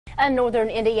A northern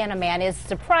Indiana man is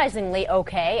surprisingly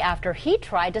okay after he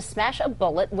tried to smash a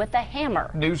bullet with a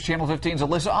hammer. News Channel 15's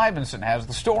Alyssa Ivinson has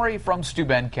the story from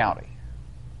Steuben County.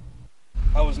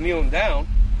 I was kneeling down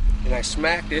and I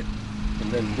smacked it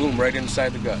and then boom, right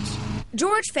inside the guts.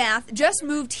 George Fath just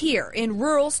moved here in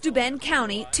rural Steuben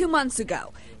County 2 months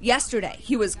ago. Yesterday,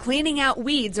 he was cleaning out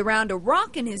weeds around a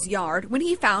rock in his yard when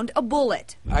he found a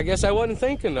bullet. I guess I wasn't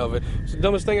thinking of it. It's the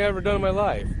dumbest thing I've ever done in my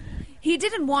life. He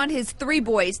didn't want his 3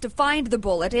 boys to find the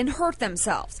bullet and hurt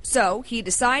themselves, so he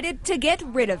decided to get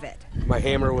rid of it. My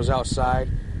hammer was outside,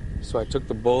 so I took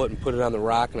the bullet and put it on the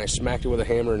rock and I smacked it with a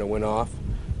hammer and it went off.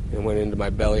 It went into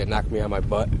my belly. It knocked me on my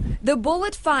butt. The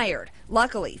bullet fired.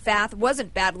 Luckily, Fath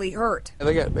wasn't badly hurt.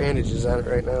 They got bandages on it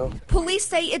right now. Police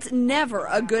say it's never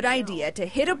a good idea to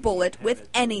hit a bullet with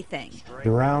anything.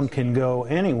 The round can go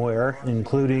anywhere,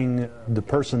 including the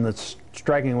person that's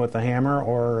striking with the hammer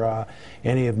or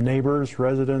any of neighbors,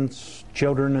 residents,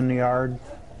 children in the yard.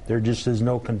 There just is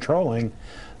no controlling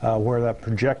where that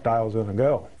projectile is going to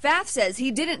go. Fath says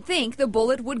he didn't think the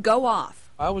bullet would go off.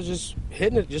 I was just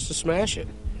hitting it just to smash it.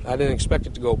 I didn't expect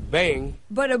it to go bang.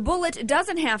 But a bullet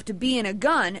doesn't have to be in a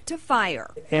gun to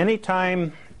fire.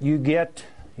 Anytime you get,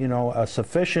 a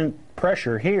sufficient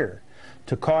pressure here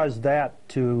to cause that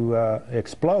to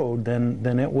explode,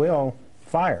 then it will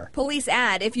fire. Police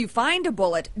add if you find a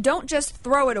bullet, don't just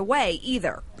throw it away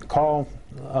either. Call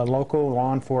local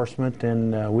law enforcement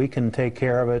and we can take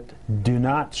care of it. Do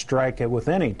not strike it with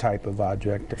any type of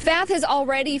object. Fath has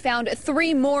already found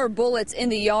 3 more bullets in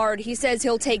the yard. He says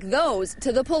he'll take those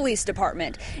to the police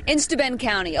department. In Steuben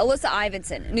County, Alyssa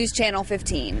Ivinson, News Channel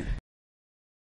 15.